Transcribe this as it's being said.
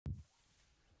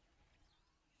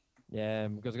Yeah,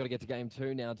 because we've got to get to game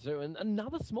two now too, and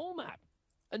another small map,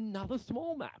 another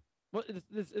small map. Well,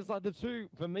 this is like the two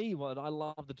for me. What I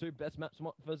love the two best maps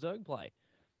for Zerg play.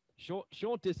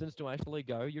 Short distance to actually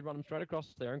go. You run them straight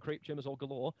across there and creep chimers all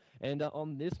galore. And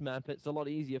on this map, it's a lot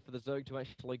easier for the Zerg to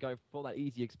actually go for that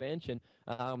easy expansion.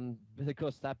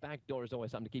 Because that back door is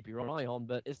always something to keep your eye on,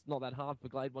 but it's not that hard for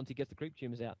GLaDe once he gets the creep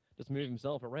tumors out. Just move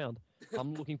himself around.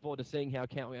 I'm looking forward to seeing how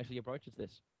Cowie actually approaches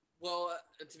this. Well,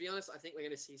 to be honest, I think we're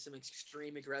going to see some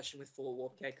extreme aggression with four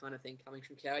warp gate kind of thing coming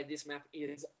from Kowi. This map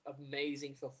is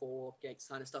amazing for four warp gates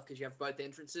kind of stuff because you have both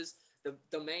entrances.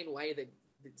 The main way that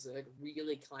Zerg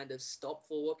really kind of stop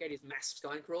four warp gate is mass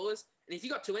spine crawlers. And if you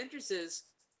got two entrances,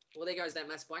 well, there goes that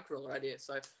mass spine crawler idea.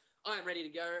 So I am ready to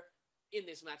go in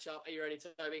this matchup. Are you ready,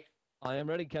 Toby? I am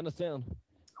ready. Count us down.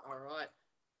 All right.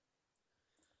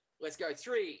 Let's go.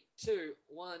 3, 2,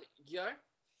 1, go.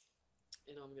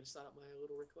 And I'm going to start up my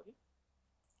little recording.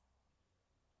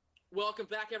 Welcome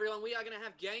back, everyone. We are going to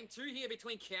have game two here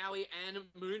between Kowi and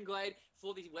GLaDe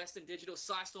for the Western Digital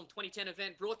Psystorm 2010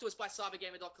 event brought to us by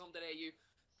CyberGamer.com.au.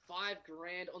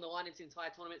 $5,000 on the line in this entire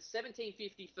tournament.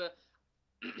 $1,750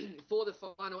 for the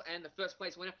final and the first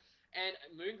place winner. And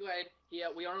GLaDe here,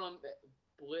 we are on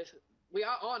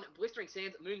Blistering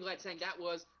Sands. GLaDe saying that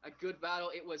was a good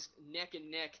battle. It was neck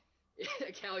and neck.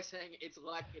 Kelly saying it's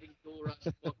like getting Bull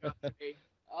Rush Warcraft 3.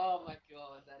 Oh my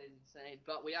god, that is insane.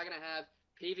 But we are going to have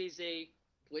PVZ,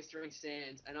 Blistering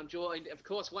Sands, and I'm joined, of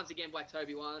course, once again by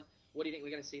Tobiwan. What do you think we're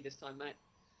going to see this time, mate?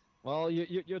 Well,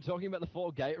 you're talking about the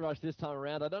four gate rush this time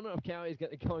around. I don't know if Cowie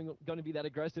is going to be that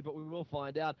aggressive, but we will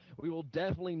find out. We will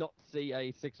definitely not see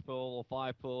a 6-pull or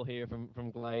 5-pull here from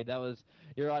GLaDe. That was,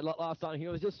 you're right, last time he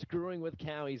was just screwing with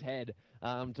Cowie's head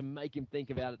to make him think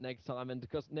about it next time. And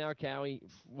because now Cowie,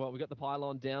 well, we've got the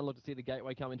pylon down, look to see the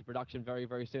gateway come into production very,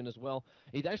 very soon as well.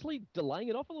 He's actually delaying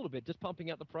it off a little bit, just pumping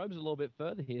out the probes a little bit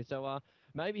further here. So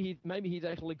maybe he's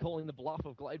actually calling the bluff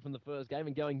of GLaDe from the first game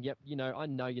and going, yep, I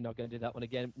know you're not going to do that one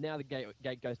again. Now the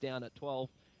gate goes down at 12,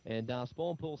 and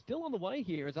spawn pool still on the way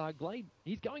here as GLaDe,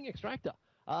 he's going extractor.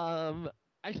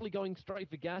 Actually going straight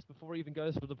for gas before he even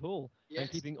goes for the pool. Yes.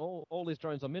 And keeping all his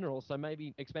drones on minerals, so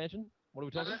maybe expansion? What are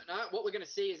we talking? No, what we're going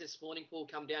to see is his spawning pool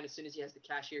come down as soon as he has the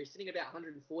cash here. He's sitting at about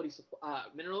 140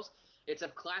 minerals. It's a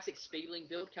classic speedling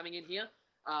build coming in here.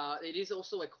 It is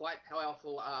also a quite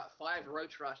powerful 5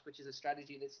 roach rush, which is a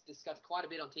strategy that's discussed quite a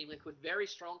bit on Team Liquid. Very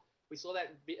strong. We saw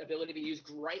that ability be used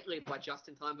greatly by Just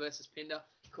in Time versus Pinder,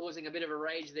 causing a bit of a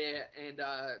rage there, and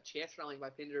chair throwing by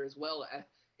Pinder as well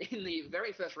in the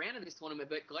very first round of this tournament.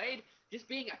 But GLaDe just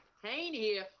being a pain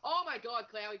here. Oh my god,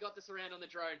 Clowy got this around on the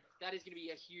drone. That is going to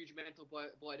be a huge mental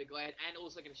blow to GLaDe, and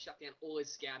also going to shut down all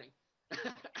his scouting.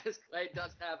 As GLaDe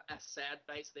does have a sad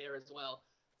face there as well.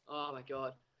 Oh my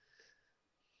god.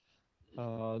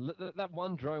 That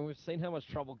one drone, we've seen how much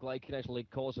trouble GLaDe can actually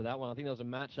cause with that one. I think there was a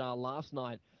match last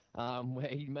night where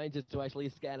he manages to actually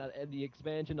scan out the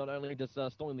expansion, not only just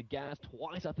storing the gas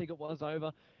twice, I think it was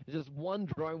over. It's just one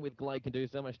drone with GLaDe can do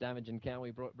so much damage, and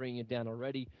Cowie bringing it down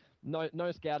already.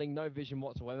 No scouting, no vision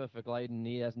whatsoever for GLaDe, and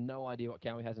he has no idea what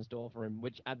Cowie has in store for him,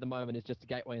 which at the moment is just a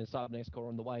gateway and a Cybernex core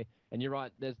on the way. And you're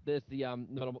right, there's the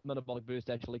metabolic boost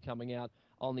actually coming out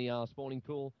on the spawning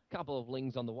pool. Couple of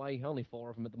lings on the way, only 4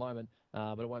 of them at the moment,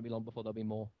 but it won't be long before there'll be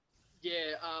more.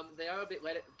 Yeah, they are a bit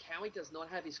later. Cowie does not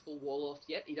have his full wall off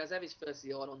yet. He does have his first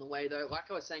Zod on the way, though. Like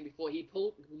I was saying before,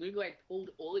 GLaDe pulled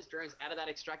all his drones out of that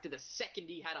extractor the second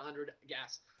he had 100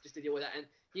 gas just to deal with that. And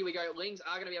here we go. Lings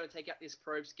are going to be able to take out this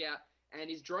probe scout. And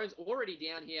his drone's already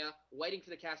down here, waiting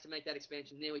for the cash to make that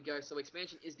expansion. There we go. So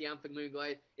expansion is down for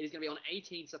GLaDe. It is going to be on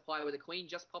 18 supply with a queen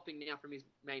just popping now from his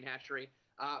main hatchery.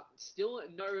 Still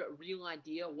no real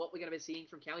idea what we're going to be seeing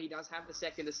from Cowie. He does have the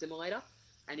second assimilator.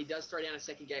 And he does throw down a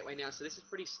second gateway now, so this is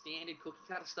pretty standard cookie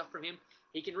cutter stuff from him.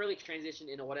 He can really transition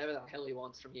into whatever the hell he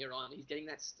wants from here on. He's getting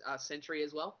that sentry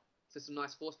as well, so some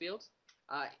nice force fields.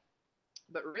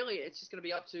 But really, it's just going to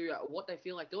be up to what they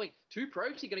feel like doing. 2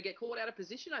 probes are going to get caught out of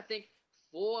position, I think,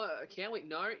 for Cowie.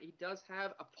 No, he does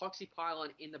have a proxy pylon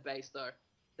in the base, though,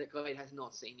 that GLaDe has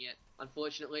not seen yet.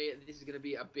 Unfortunately, this is going to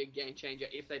be a big game changer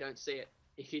if they don't see it.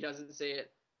 If he doesn't see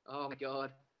it, oh my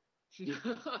god. He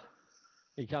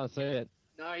can't see it.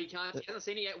 No, he can't. He hasn't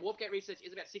seen it yet. Warpgate research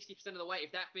is about 60% of the way.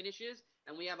 If that finishes,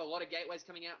 and we have a lot of gateways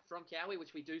coming out from Cowie,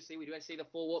 which we do see the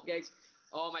 4 warp gates.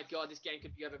 Oh my god, this game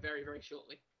could be over very, very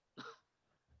shortly.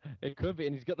 It could be,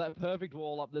 and he's got that perfect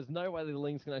wall up. There's no way the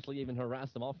Lings can actually even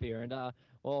harass them off here. And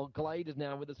well, GLaDe is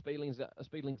now with the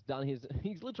Speedlings done.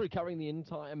 He's literally covering the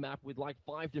entire map with like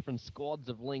 5 different squads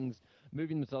of Lings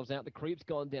moving themselves out. The creep's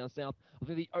gone down south. I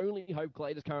think the only hope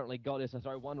GLaDe has currently got is to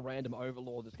throw one random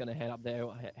overlord that's going to head up there,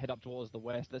 head up towards the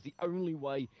west. That's the only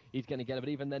way he's going to get it. But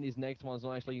even then, his next one's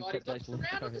not actually. God, he's got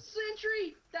surrounded with the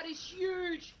sentry. That is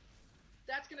huge.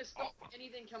 That's going to stop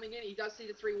anything coming in. He does see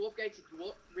the 3 warp gates.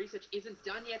 Warp research isn't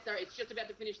done yet, though. It's just about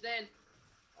to finish then.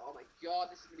 Oh, my God.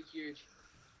 This is going to be huge.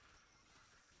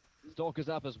 Stalker's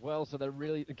up as well, so they're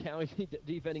really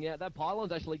defending out. That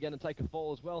pylon's actually going to take a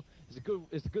fall as well. It's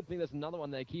a good thing there's another one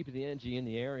there keeping the energy in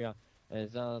the area.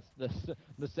 As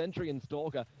the Sentry and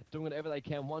Stalker doing whatever they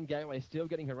can. One gateway still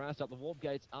getting harassed up. The warp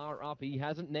gates are up. He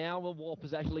hasn't now. The warp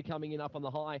is actually coming in up on the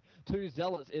high. 2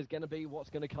 Zealots is going to be what's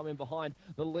going to come in behind.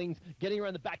 The Lings getting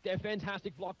around the back there.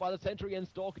 Fantastic block by the Sentry and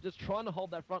Stalker, just trying to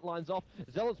hold that front lines off.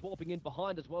 Zealots warping in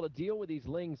behind as well to deal with these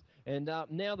Lings. And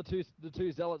now the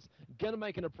two Zealots going to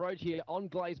make an approach here on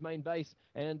GLaDE's main base.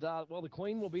 And well, the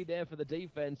Queen will be there for the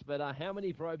defense, but how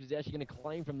many probes is he actually going to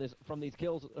claim from these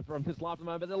kills from this last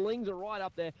moment? But the Lings are right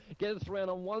up there, get us around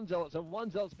on 1 Zealot, so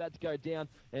 1 Zealot's about to go down,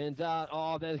 and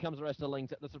oh, there comes the rest of the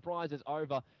Lings. The surprise is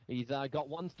over. He's got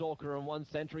 1 Stalker and 1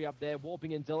 Sentry up there,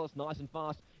 warping in Zealots nice and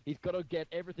fast. He's got to get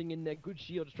everything in there, good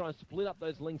shield to try and split up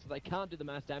those Lings so they can't do the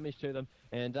mass damage to them.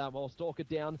 And well, Stalker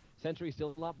down, Sentry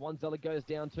still up, 1 Zealot goes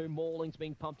down, 2 more Lings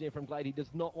being pumped in from GLaDE. He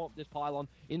does not want this pylon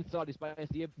inside his base.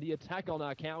 The attack on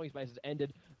Kowi's base has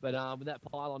ended, but with that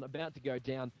pylon about to go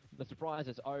down, the surprise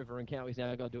is over, and Kowi's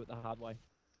now got to do it the hard way.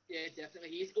 Yeah,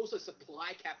 definitely. He is also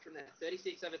supply capped from that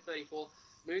 36 over 34.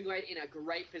 GLaDE in a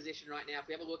great position right now. If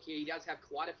we have a look here, he does have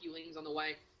quite a few Lings on the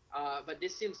way. But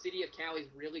this Sim City of Kowi is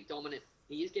really dominant.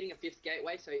 He is getting a 5th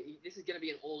gateway, so this is going to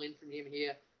be an all-in from him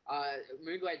here.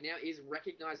 GLaDE now is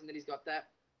recognizing that he's got that.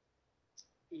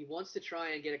 He wants to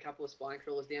try and get a couple of spine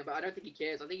crawlers down, but I don't think he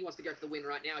cares. I think he wants to go for the win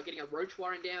right now. Getting a Roach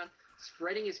Warren down,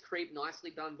 spreading his creep,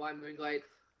 nicely done by GLaDE.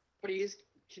 But he is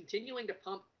continuing to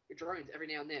pump the drones every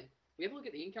now and then. We have a look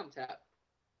at the income tab.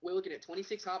 We're looking at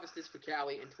 26 harvesters for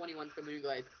Kowi and 21 for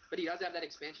GLaDE. But he does have that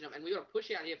expansion up, and we've got a push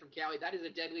out here from Kowi. That is a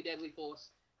deadly, deadly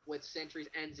force with sentries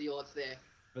and zealots there.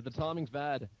 But the timing's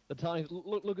bad. The timing.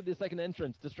 Look at the second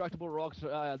entrance. Destructible rocks.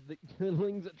 The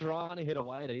Lings are trying to hit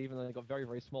away at it, even though they've got very,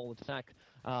 very small attack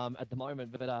at the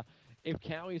moment. But if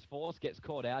Kowi's force gets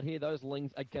caught out here, those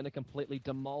Lings are going to completely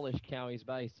demolish Kowi's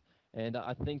base. And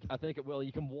I think it will.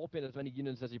 You can warp in as many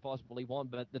units as you possibly want,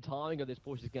 but the timing of this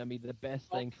push is going to be the best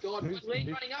thing. Oh, God.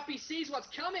 GLaDE running up. He sees what's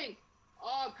coming.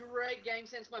 Oh, great game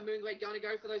sense by GLaDE. Going to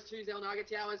go for those 2 Zelnaga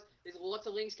towers. There's lots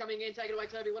of Lings coming in. Take it away,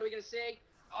 Toby. What are we going to see?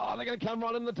 Oh, they're going to come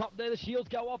right in the top there. The shields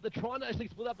go off. They're trying to actually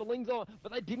split up the Lings on,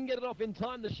 but they didn't get it off in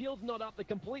time. The shield's not up. The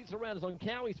complete surround is on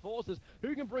Kowi's forces.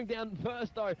 Who can bring down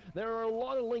first, though? There are a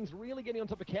lot of Lings really getting on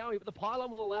top of Kowi, but the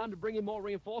pylon will allow him to bring in more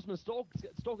reinforcements.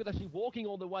 Stalker's actually walking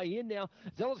all the way in now.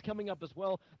 Zealot's coming up as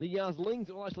well. The Lings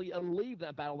will actually leave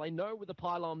that battle. They know with the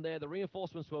pylon there, the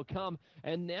reinforcements will come,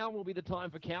 and now will be the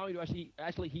time for Kowi to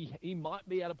actually he might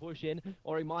be able to push in,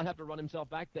 or he might have to run himself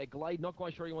back there. GLaDE, not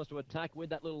quite sure he wants to attack with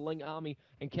that little Ling army,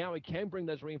 and Kowi can bring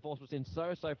those reinforcements in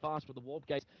so fast with the warp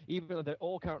gates, even though they're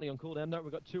all currently on cooldown. No,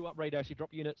 we've got 2 up ready to actually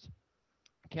drop units.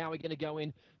 Kowi going to go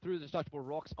in through the destructible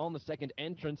rocks on the second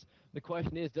entrance. The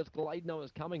question is, does GLaDE know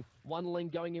it's coming? 1 Ling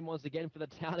going in once again for the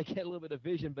tower to get a little bit of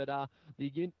vision, but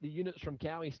the units from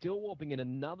Kowi still warping in.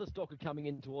 Another Stalker coming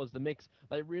in towards the mix.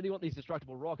 They really want these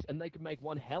destructible rocks, and they could make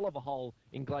one hell of a hole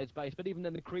in GLaDE's base. But even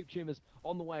then, the creep tumors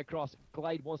on the way across,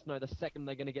 GLaDE wants to know the second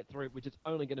they're going to get through, which is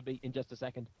only going to be in just a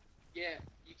second. Yeah,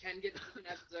 you can get the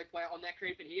as a Zerg player on that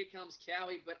creep, and here comes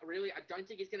Kowi, but really, I don't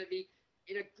think he's going to be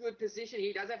in a good position.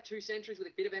 He does have 2 sentries with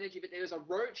a bit of energy, but there's a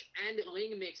Roach and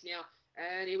Ling mix now,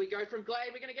 and here we go from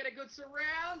GLaDE. We're going to get a good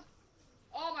surround.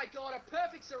 Oh my God, a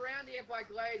perfect surround here by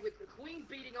GLaDE with the Queen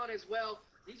beating on as well.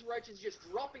 These Roaches just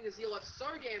dropping the Zealots so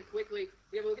damn quickly.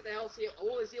 We have a look at the health here.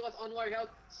 All the Zealots on low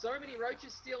health. So many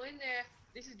Roaches still in there.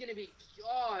 This is going to be,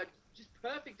 God, just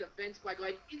perfect defense by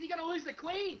GLaDE. Is he going to lose the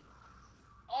Queen?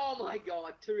 Oh my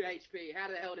God, 2 HP. How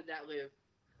the hell did that live?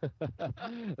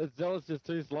 The Zealot's just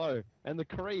too slow. And the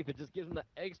creep, it just gives them that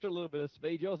extra little bit of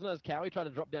speed. You also notice Kowi tried to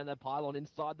drop down that pylon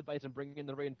inside the base and bring in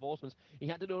the reinforcements. He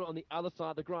had to do it on the other side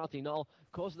of the grassy knoll.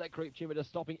 Of course, that creep tumor just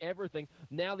stopping everything.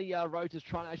 Now the Roach is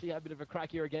trying to actually have a bit of a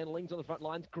crack here again. Lings on the front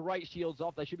lines. Great shields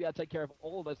off. They should be able to take care of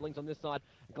all of those Lings on this side.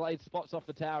 GLaDE spots off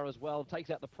the tower as well.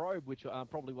 Takes out the probe, which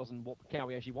probably wasn't what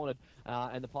Kowi actually wanted.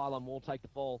 And the pylon will take the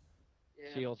fall.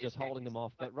 Yeah, Shields just holding them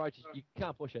off. But Roaches, you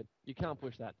can't push it. You can't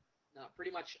push that. No,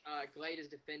 pretty much GLaDe has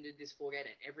defended this 4-gate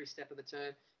at every step of the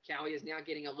turn. Kowi is now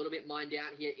getting a little bit mined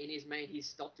out here in his main. He's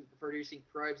stopped producing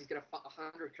probes. He's got a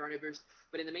 100 chrono boost.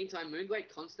 But in the meantime,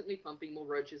 Moonglade constantly pumping more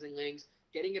roaches and lings,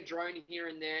 getting a drone here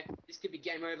and there. This could be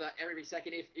game over every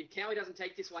second. If Kowi doesn't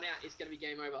take this one out, it's going to be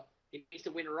game over. He needs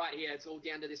to win right here. It's all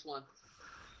down to this one.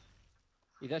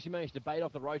 He's actually managed to bait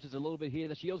off the roaches a little bit here.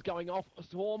 The shield's going off.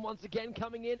 Swarm once again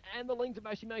coming in, and the lings have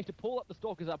actually managed to pull up the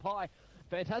stalkers up high.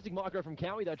 Fantastic micro from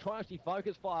Kowi, though, trying to actually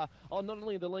focus fire on not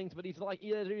only the lings, but he's like,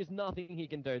 yeah, there is nothing he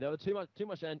can do. There was too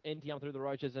much NTM through the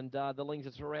roaches, and the lings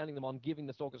are surrounding them on, giving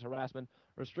the stalkers harassment,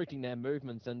 restricting their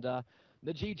movements, and the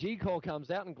GG call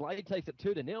comes out, and GLaDe takes it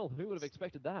 2-0. Who would have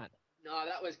expected that? No,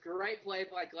 that was great play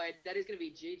by GLaDe. That is going to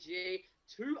be GG.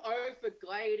 2-0 for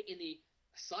GLaDe in the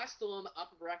Storm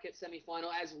upper bracket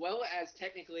semi-final, as well as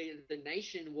technically the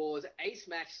Nation Wars ace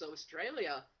match. So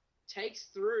Australia takes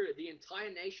through the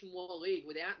entire Nation War League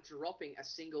without dropping a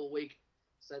single week.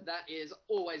 So that is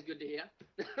always good to hear.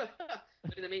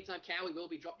 But in the meantime, Kowi will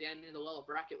be dropped down in the lower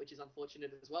bracket, which is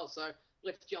unfortunate as well. So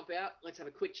let's jump out. Let's have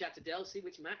a quick chat to Dell, see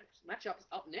which matchup's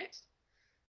up next.